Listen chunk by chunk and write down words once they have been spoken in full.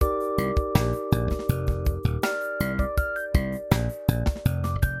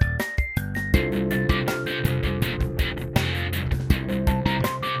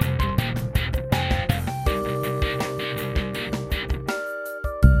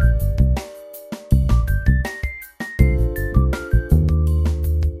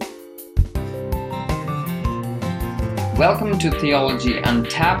Welcome to Theology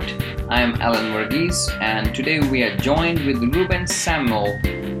Untapped. I am Alan Verghese, and today we are joined with Rubin Samuel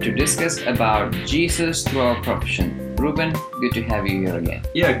to discuss about Jesus through our profession. Rubin, good to have you here again.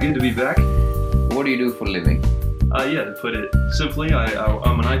 Yeah, good to be back. What do you do for a living? To put it simply,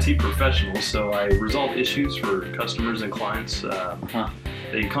 I'm an IT professional, so I resolve issues for customers and clients.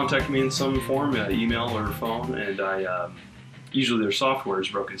 They contact me in some form, email or phone, and usually their software is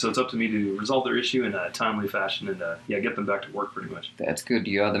broken, so it's up to me to resolve their issue in a timely fashion and get them back to work pretty much. That's good.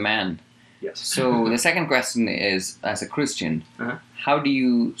 You're the man. Yes. So the second question is, as a Christian, how do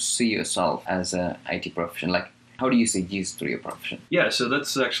you see yourself as an IT profession? Like, how do you see Jesus through your profession? Yeah, so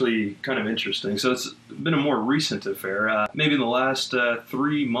that's actually kind of interesting. So it's been a more recent affair. Maybe in the last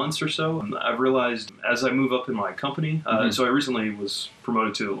 3 months or so, I've realized as I move up in my company, so I recently was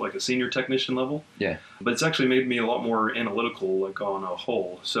promoted to like a senior technician level. Yeah. But it's actually made me a lot more analytical, like on a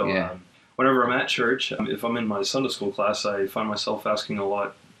whole. So whenever I'm at church, if I'm in my Sunday school class, I find myself asking a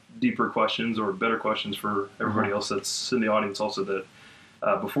lot deeper questions or better questions for everybody else that's in the audience also that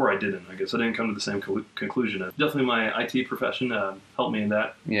before I didn't. I guess I didn't come to the same conclusion. Definitely my IT profession helped me in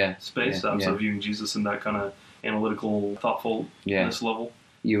that space. So viewing Jesus in that kind of analytical, thoughtfulness level.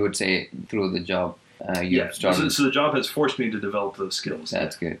 You would say through the job you started... So the job has forced me to develop those skills.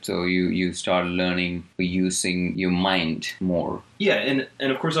 That's good. So you started learning using your mind more. Yeah,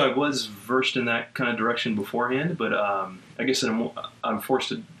 and of course I was versed in that kind of direction beforehand, but I guess I'm forced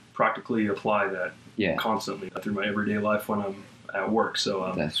to practically apply that constantly through my everyday life when I'm at work.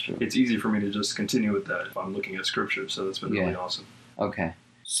 So that's true. It's easy for me to just continue with that if I'm looking at scripture. So that's been really awesome. Okay.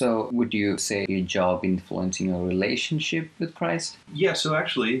 So would you say your job influencing your relationship with Christ? Yeah, so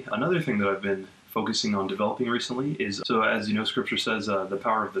actually another thing that I've been focusing on developing recently is, so as you know, scripture says the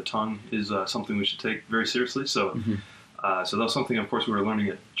power of the tongue is something we should take very seriously. So so that's something, of course, we were learning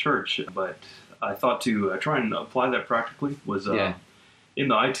at church, but I thought to try and apply that practically was in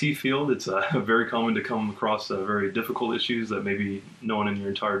the IT field. It's very common to come across very difficult issues that maybe no one in your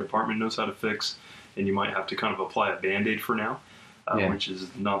entire department knows how to fix, and you might have to kind of apply a Band-Aid for now, which is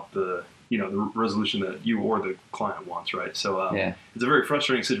not the the resolution that you or the client wants, right? So it's a very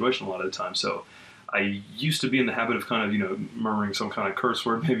frustrating situation a lot of the time. So I used to be in the habit of kind of murmuring some kind of curse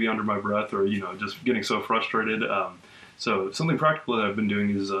word maybe under my breath, or just getting so frustrated. So something practical that I've been doing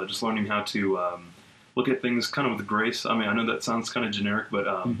is just learning how to look at things kind of with grace. I mean, I know that sounds kind of generic, but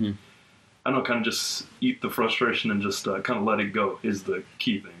I don't know, kind of just eat the frustration and just kind of let it go is the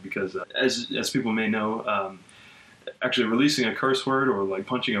key thing. Because as people may know, actually releasing a curse word or like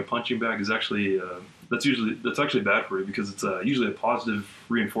punching a punching bag is actually that's actually bad for you, because it's usually a positive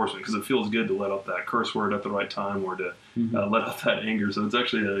reinforcement, because it feels good to let out that curse word at the right time, or to let out that anger. So it's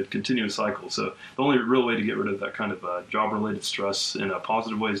actually a continuous cycle. So the only real way to get rid of that kind of job-related stress in a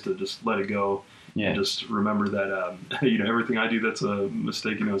positive way is to just let it go. And just remember that everything I do that's a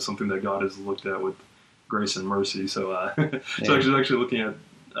mistake, is something that God has looked at with grace and mercy. So so actually looking at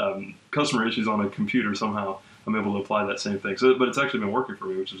customer issues on a computer, somehow I'm able to apply that same thing. So, but it's actually been working for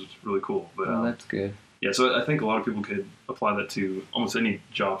me, which is really cool. But that's good. Yeah, so I think a lot of people could apply that to almost any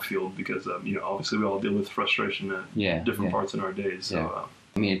job field, because obviously we all deal with frustration at different parts in our days. So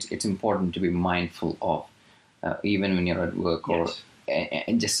I mean, it's important to be mindful of, even when you're at work or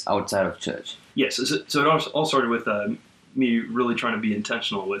just outside of church. Yes, so it all started with me really trying to be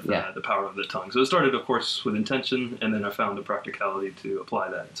intentional with the power of the tongue. So it started, of course, with intention, and then I found the practicality to apply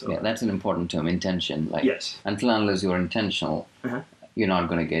that. So that's an important term, intention. Like, until unless you're intentional, you're not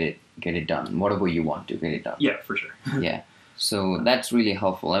going to get it done. Whatever you want to get it done. Yeah, for sure. So that's really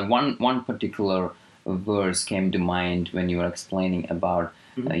helpful. And one particular verse came to mind when you were explaining about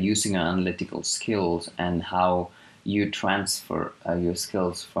using our analytical skills and how you transfer your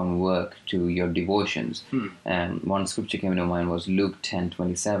skills from work to your devotions. And one scripture came to mind was Luke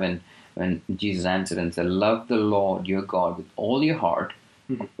 10:27, when Jesus answered and said, "Love the Lord your God with all your heart,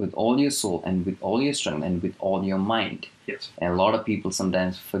 with all your soul, and with all your strength, and with all your mind." Yes. And a lot of people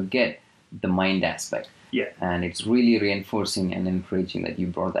sometimes forget the mind aspect. And it's really reinforcing and encouraging that you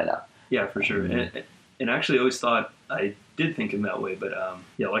brought that up. Yeah, for sure. And I actually always thought I did think in that way, but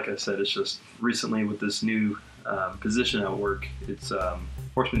like I said, it's just recently with this new position at work, it's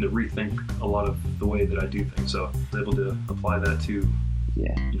forced me to rethink a lot of the way that I do things. So I was able to apply that to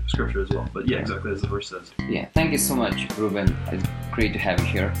scripture as well. But exactly as the verse says. Thank you so much, Rubin. It's great to have you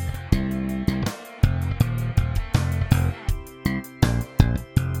here.